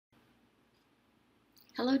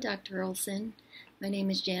Hello, Dr. Olson. My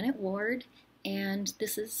name is Janet Ward, and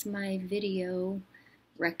this is my video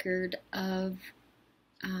record of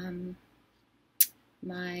um,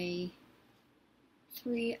 my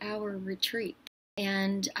 3-hour retreat.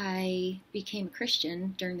 And I became a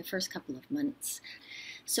Christian during the first couple of months.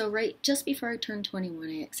 So, right just before I turned 21,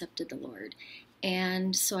 I accepted the Lord.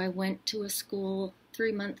 And so I went to a school,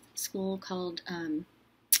 3-month school called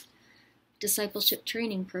Discipleship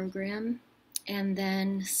Training Program, and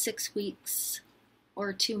then 6 weeks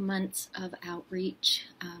or 2 months of outreach.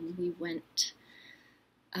 We went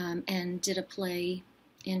and did a play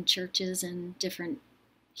in churches and different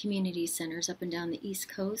community centers up and down the East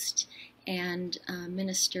Coast, and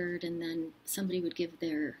ministered, and then somebody would give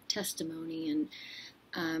their testimony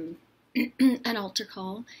and an altar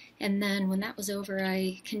call. And then when that was over,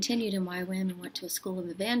 I continued in YWAM and went to a school of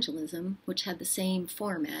evangelism, which had the same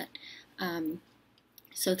format.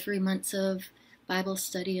 So 3 months of Bible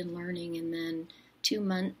study and learning, and then 2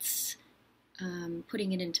 months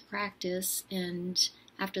putting it into practice. And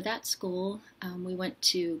after that school, we went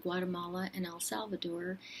to Guatemala and El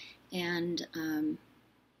Salvador and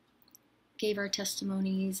gave our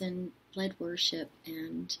testimonies and led worship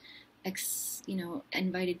and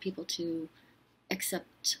invited people to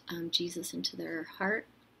accept Jesus into their heart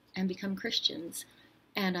and become Christians.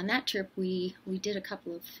 And on that trip, we did a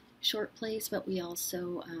couple of short plays, but we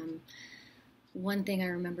also, one thing I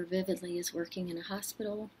remember vividly is working in a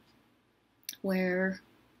hospital where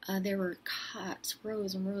there were cots,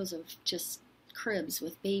 rows and rows of just cribs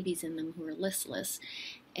with babies in them who were listless,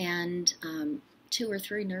 and 2 or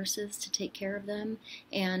 3 nurses to take care of them.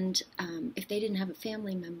 And if they didn't have a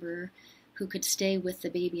family member who could stay with the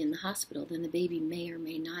baby in the hospital, then the baby may or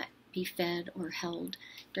may not be fed or held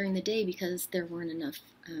during the day because there weren't enough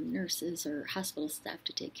nurses or hospital staff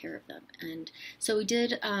to take care of them. And so we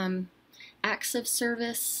did acts of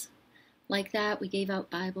service like that. We gave out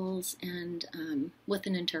Bibles, and with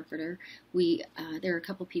an interpreter. There were a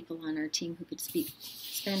couple people on our team who could speak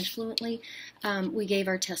Spanish fluently. We gave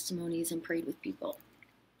our testimonies and prayed with people.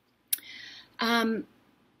 From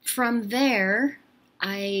there,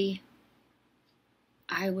 I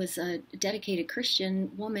was a dedicated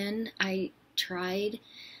Christian woman. I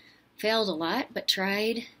failed a lot, but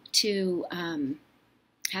tried to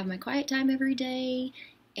have my quiet time every day.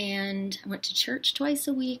 And I went to church twice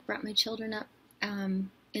a week, brought my children up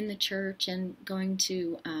in the church, and going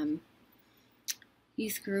to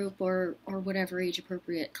youth group or whatever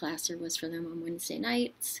age-appropriate class there was for them on Wednesday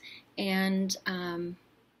nights, and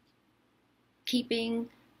keeping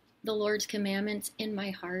the Lord's commandments in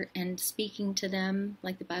my heart and speaking to them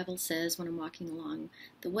like the Bible says when I'm walking along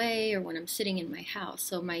the way or when I'm sitting in my house.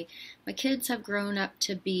 So my kids have grown up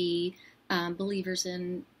to be believers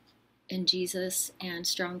in Jesus and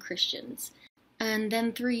strong Christians. And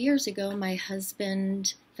then 3 years ago, my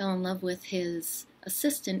husband fell in love with his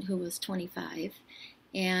assistant, who was 25,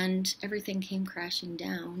 and everything came crashing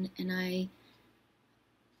down. And I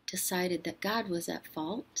decided that God was at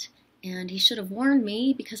fault, and he should have warned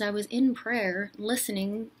me, because I was in prayer,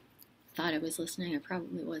 listening, thought I was listening, I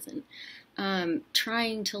probably wasn't,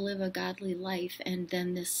 trying to live a godly life, and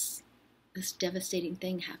then this devastating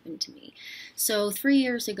thing happened to me. So 3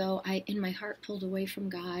 years ago, I, in my heart, pulled away from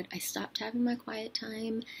God. I stopped having my quiet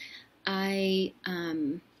time. I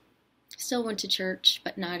still went to church,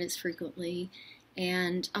 but not as frequently.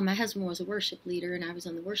 And my husband was a worship leader, and I was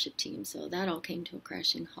on the worship team, so that all came to a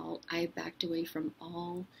crashing halt. I backed away from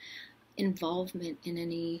all involvement in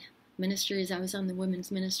any ministries. I was on the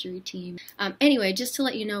women's ministry team. Anyway, just to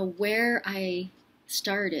let you know where I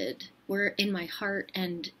started, where in my heart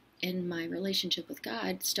and in my relationship with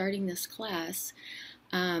God, starting this class,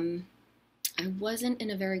 I wasn't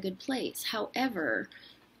in a very good place. However,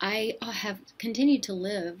 I have continued to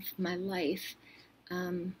live my life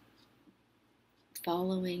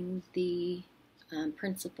following the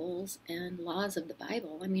principles and laws of the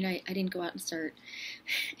Bible. I mean, I didn't go out and start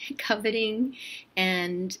coveting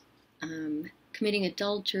and committing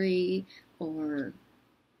adultery or,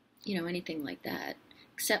 anything like that,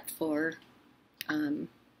 except for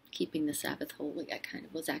keeping the Sabbath holy. I kind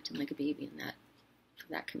of was acting like a baby for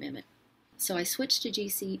that commandment. So I switched to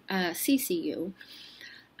CCU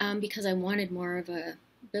because I wanted more of a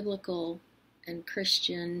biblical and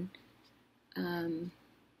Christian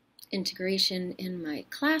integration in my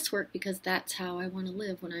classwork, because that's how I want to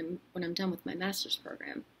live when I'm done with my master's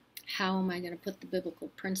program. How am I going to put the biblical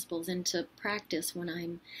principles into practice when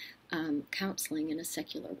I'm counseling in a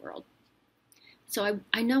secular world? So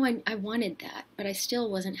I know I wanted that, but I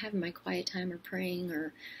still wasn't having my quiet time or praying,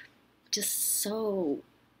 or just so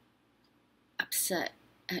upset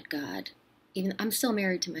at God even I'm still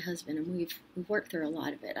married to my husband, and we've worked through a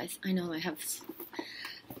lot of it. I know I have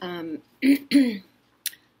I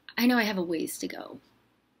know I have a ways to go,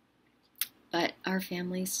 but our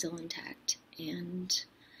family is still intact, and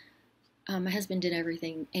my husband did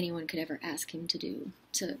everything anyone could ever ask him to do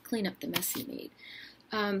to clean up the mess he made.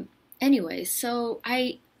 Anyway, so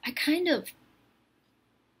I kind of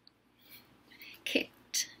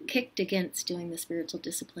kicked against doing the spiritual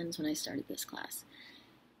disciplines when I started this class.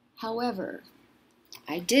 However,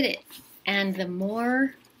 I did it, and the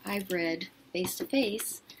more I read Face to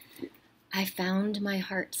Face, I found my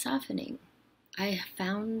heart softening. I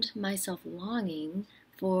found myself longing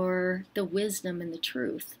for the wisdom and the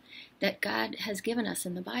truth that God has given us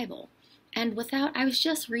in the Bible. And I was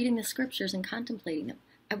just reading the scriptures and contemplating them.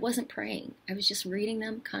 I wasn't praying. I was just reading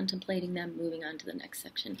them, contemplating them, moving on to the next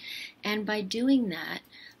section. And by doing that,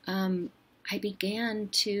 I began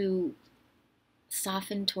to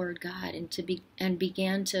soften toward God and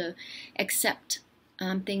began to accept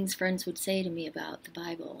things friends would say to me about the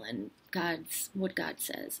Bible and what God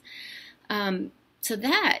says. So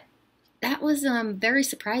that was very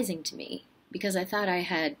surprising to me, because I thought I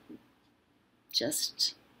had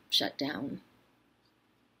just shut down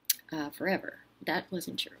forever. That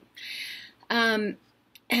wasn't true. And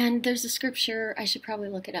there's a scripture, I should probably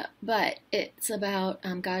look it up, but it's about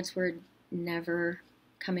God's word never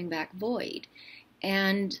coming back void.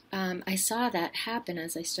 And I saw that happen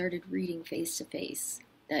as I started reading Face to Face,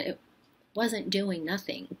 that it wasn't doing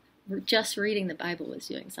nothing. Just reading the Bible was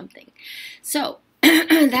doing something. So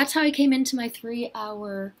that's how I came into my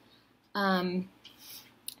 3-hour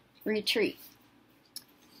retreat.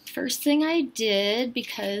 First thing I did,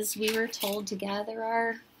 because we were told to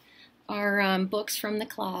gather our books from the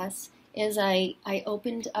class, is I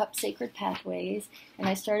opened up Sacred Pathways and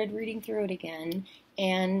I started reading through it again.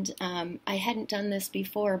 And I hadn't done this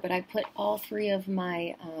before, but I put all 3 of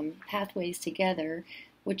my pathways together,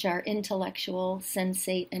 which are intellectual,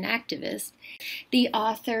 sensate, and activist. The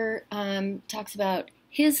author talks about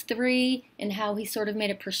his 3 and how he sort of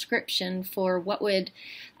made a prescription for what would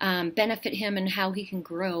benefit him and how he can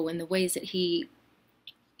grow in the ways that he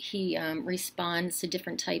responds to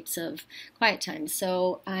different types of quiet times.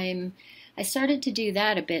 So I started to do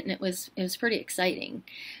that a bit, and it was pretty exciting.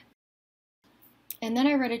 And then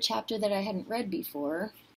I read a chapter that I hadn't read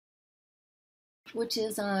before, which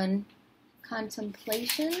is on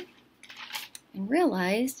contemplation, and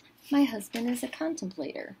realized my husband is a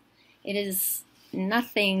contemplator. It is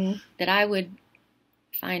nothing that I would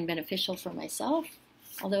find beneficial for myself,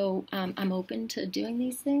 although I'm open to doing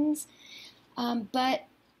these things. But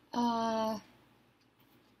I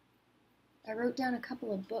wrote down a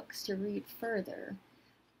couple of books to read further.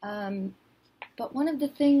 But one of the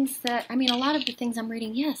things a lot of the things I'm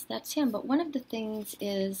reading, yes, that's him. But one of the things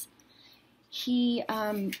is he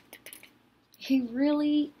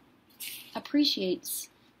really appreciates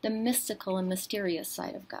the mystical and mysterious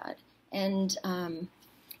side of God. And one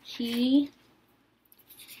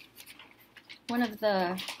of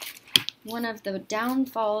the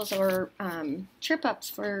downfalls or trip-ups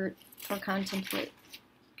for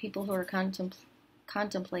people who are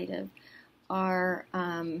contemplative are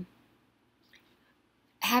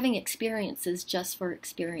having experiences just for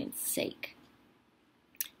experience's sake.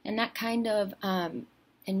 And that kind of,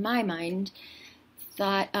 in my mind,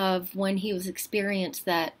 thought of when he was experienced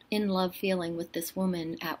that in-love feeling with this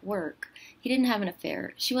woman at work. He didn't have an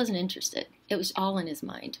affair. She wasn't interested. It was all in his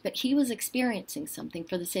mind. But he was experiencing something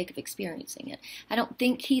for the sake of experiencing it. I don't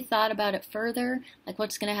think he thought about it further, like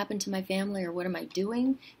what's going to happen to my family or what am I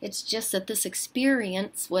doing. It's just that this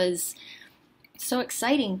experience was so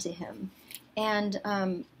exciting to him. And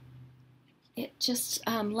it just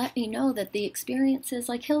let me know that the experiences,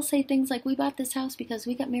 like he'll say things like, we bought this house because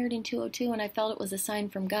we got married in 2002 and I felt it was a sign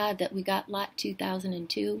from God that we got lot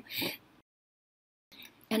 2002.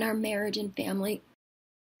 And our marriage and family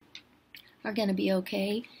are going to be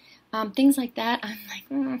okay. Things like that, I'm like,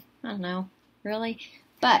 I don't know, really?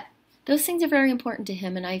 But those things are very important to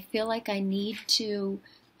him, and I feel like I need to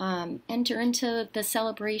enter into the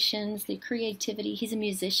celebrations, the creativity. He's a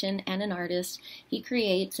musician and an artist. He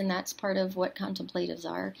creates, and that's part of what contemplatives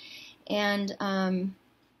are. And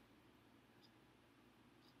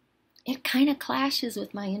it kind of clashes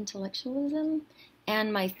with my intellectualism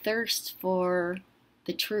and my thirst for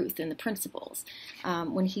the truth and the principles.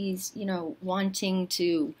 When he's, wanting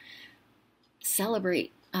to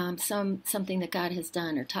celebrate something that God has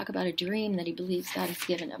done, or talk about a dream that he believes God has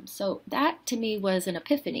given him. So that to me was an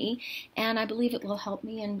epiphany, and I believe it will help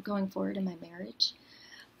me in going forward in my marriage.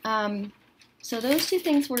 So those 2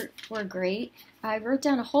 things were great. I wrote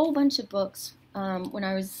down a whole bunch of books when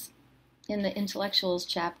I was in the intellectuals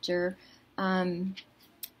chapter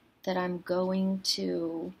that I'm going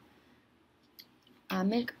to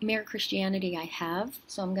Mere Christianity I have,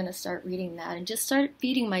 so I'm going to start reading that and just start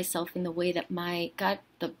feeding myself in the way that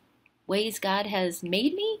the ways God has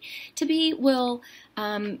made me to be will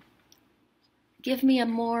give me a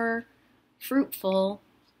more fruitful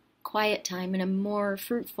quiet time and a more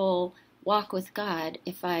fruitful walk with God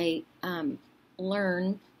if I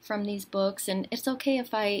learn from these books. And it's okay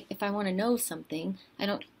if I want to know something. I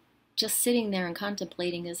don't just sitting there and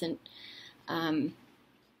contemplating isn't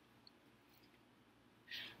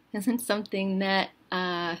something that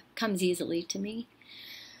comes easily to me.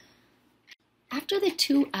 After the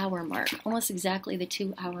 2-hour mark, almost exactly the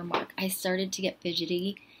 2-hour mark, I started to get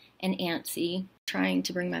fidgety and antsy, trying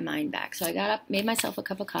to bring my mind back. So I got up, made myself a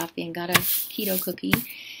cup of coffee, and got a keto cookie.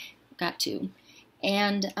 Got two.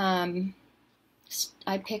 And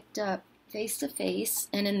I picked up Face to Face,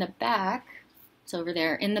 and in the back, it's over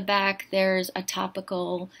there, in the back there's a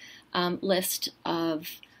topical list of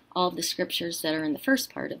all of the scriptures that are in the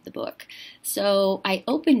first part of the book. So I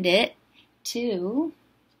opened it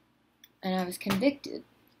and I was convicted.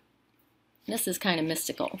 This is kind of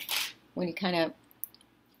mystical. When you kind of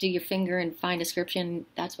do your finger and find a scripture,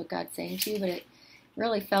 that's what God's saying to you, but it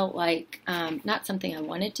really felt like not something I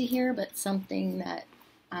wanted to hear, but something that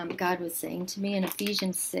God was saying to me in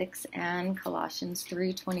Ephesians 6 and Colossians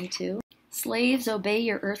 3:22. Slaves, obey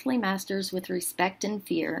your earthly masters with respect and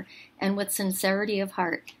fear, and with sincerity of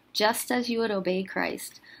heart, just as you would obey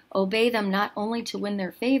Christ. Obey them not only to win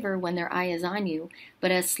their favor when their eye is on you,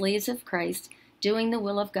 but as slaves of Christ, doing the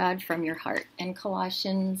will of God from your heart. And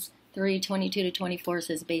Colossians 3:22-24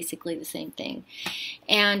 says basically the same thing.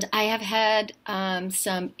 And I have had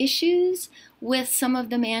some issues with some of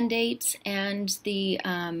the mandates and the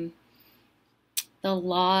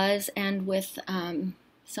laws, and with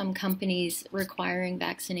some companies requiring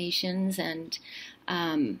vaccinations. And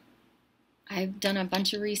I've done a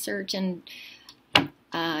bunch of research, and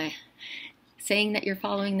saying that you're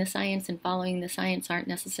following the science and following the science aren't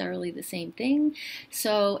necessarily the same thing.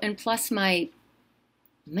 So, and plus maybe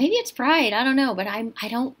it's pride, I don't know, but I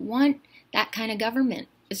don't want that kind of government.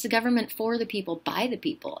 It's the government for the people, by the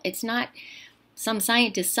people. It's not some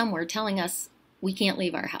scientist somewhere telling us we can't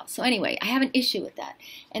leave our house. So anyway, I have an issue with that.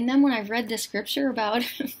 And then when I've read the scripture about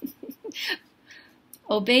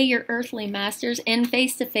obey your earthly masters, in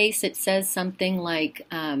Face to Face it says something like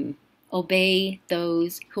obey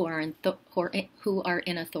those who are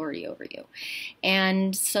in authority over you.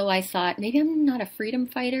 And so I thought, maybe I'm not a freedom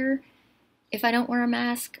fighter if I don't wear a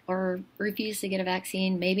mask or refuse to get a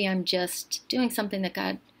vaccine. Maybe I'm just doing something that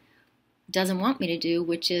God doesn't want me to do,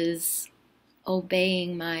 which is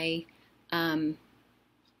obeying my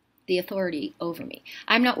the authority over me.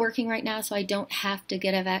 I'm not working right now, so I don't have to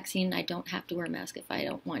get a vaccine. I don't have to wear a mask if I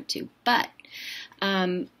don't want to. But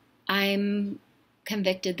I'm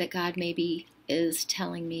convicted that God maybe is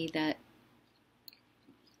telling me that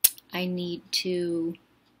I need to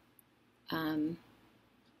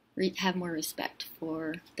have more respect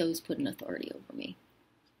for those put in authority over me.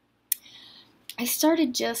 I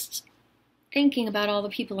started just thinking about all the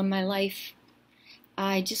people in my life.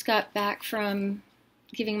 I just got back from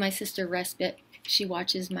giving my sister respite. She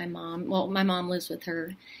watches my mom. Well, my mom lives with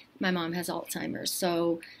her. My mom has Alzheimer's.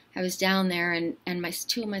 So I was down there, and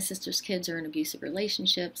two of my sister's kids are in abusive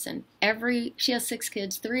relationships. And she has 6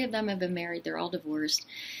 kids. 3 of them have been married. They're all divorced,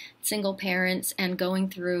 single parents, and going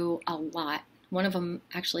through a lot. One of them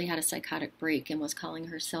actually had a psychotic break and was calling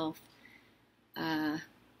herself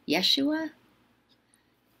Yeshua.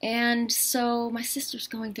 And so my sister's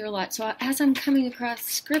going through a lot. So as I'm coming across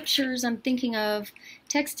scriptures, I'm thinking of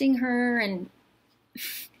texting her, and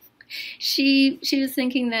she was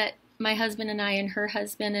thinking that my husband and I and her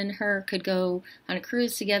husband and her could go on a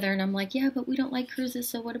cruise together. And I'm like, yeah, but we don't like cruises,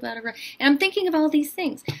 so what about and I'm thinking of all these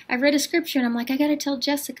things. I read a scripture, and I'm like, I got to tell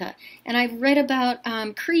Jessica. And I read about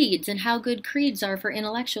creeds and how good creeds are for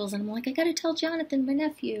intellectuals. And I'm like, I got to tell Jonathan, my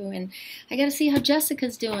nephew. And I got to see how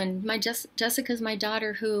Jessica's doing. Jessica's my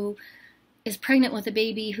daughter, who is pregnant with a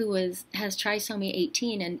baby who has trisomy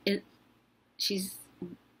 18. And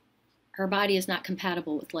her body is not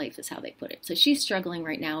compatible with life, is how they put it. So she's struggling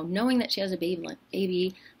right now, knowing that she has a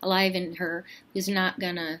baby alive in her who's not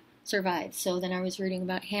going to survive. So then I was reading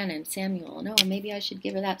about Hannah and Samuel, and maybe I should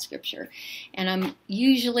give her that scripture. And I'm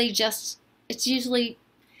usually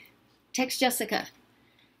text Jessica.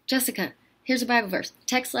 Jessica, here's a Bible verse.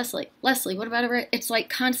 Text Leslie. Leslie, what about it? It's like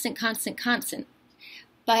constant.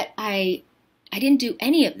 But I didn't do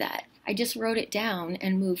any of that. I just wrote it down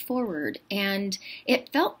and moved forward, and it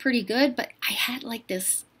felt pretty good, but I had like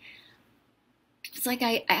this it's like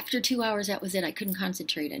after 2 hours, that was it. I couldn't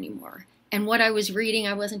concentrate anymore. And what I was reading,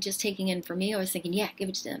 I wasn't just taking in for me. I was thinking, yeah, give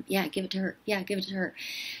it to them. Yeah, give it to her. Yeah, give it to her.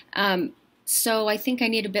 So I think I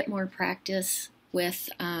need a bit more practice with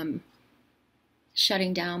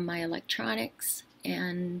shutting down my electronics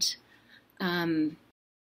and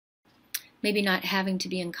maybe not having to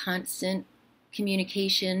be in constant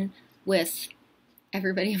communication with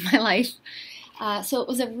everybody in my life. So it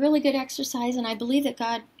was a really good exercise, and I believe that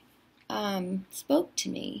God spoke to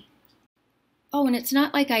me. Oh, and it's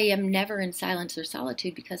not like I am never in silence or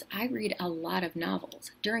solitude, because I read a lot of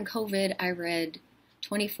novels. During COVID, I read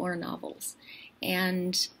 24 novels,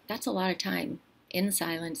 and that's a lot of time in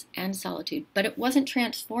silence and solitude, but it wasn't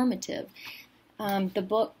transformative. The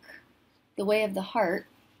book, The Way of the Heart,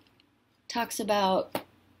 talks about,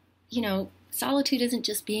 solitude isn't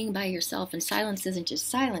just being by yourself, and silence isn't just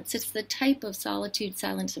silence. It's the type of solitude,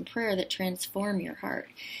 silence, and prayer that transform your heart.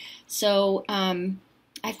 So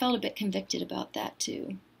I felt a bit convicted about that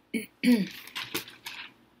too.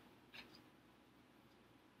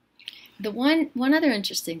 The one other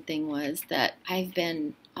interesting thing was that I've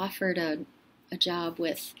been offered a job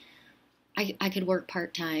with, I could work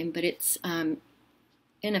part-time, but it's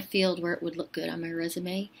in a field where it would look good on my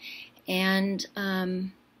resume. And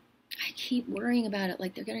I keep worrying about it,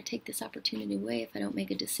 like they're going to take this opportunity away if I don't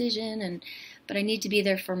make a decision. But I need to be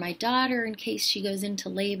there for my daughter in case she goes into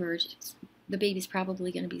labor. The baby's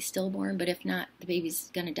probably going to be stillborn, but if not, the baby's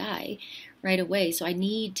going to die right away. So I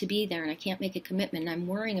need to be there, and I can't make a commitment. And I'm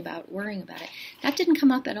worrying about it. That didn't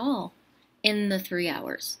come up at all in the 3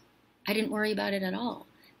 hours. I didn't worry about it at all.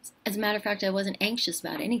 As a matter of fact, I wasn't anxious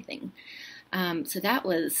about anything. So it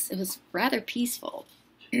was rather peaceful.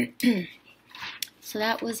 So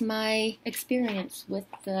that was my experience with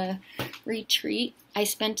the retreat. I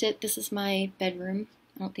spent it, this is my bedroom.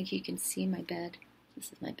 I don't think you can see my bed.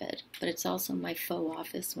 This is my bed, but it's also my faux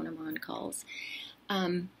office when I'm on calls.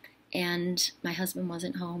 And my husband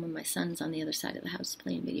wasn't home, and my son's on the other side of the house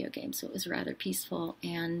playing video games, so it was rather peaceful.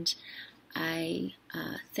 And I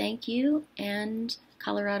thank you and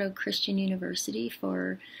Colorado Christian University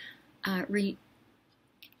for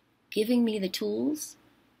giving me the tools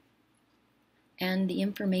and the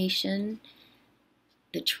information,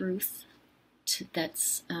 the truth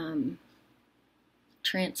that's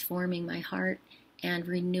transforming my heart and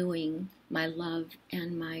renewing my love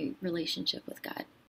and my relationship with God.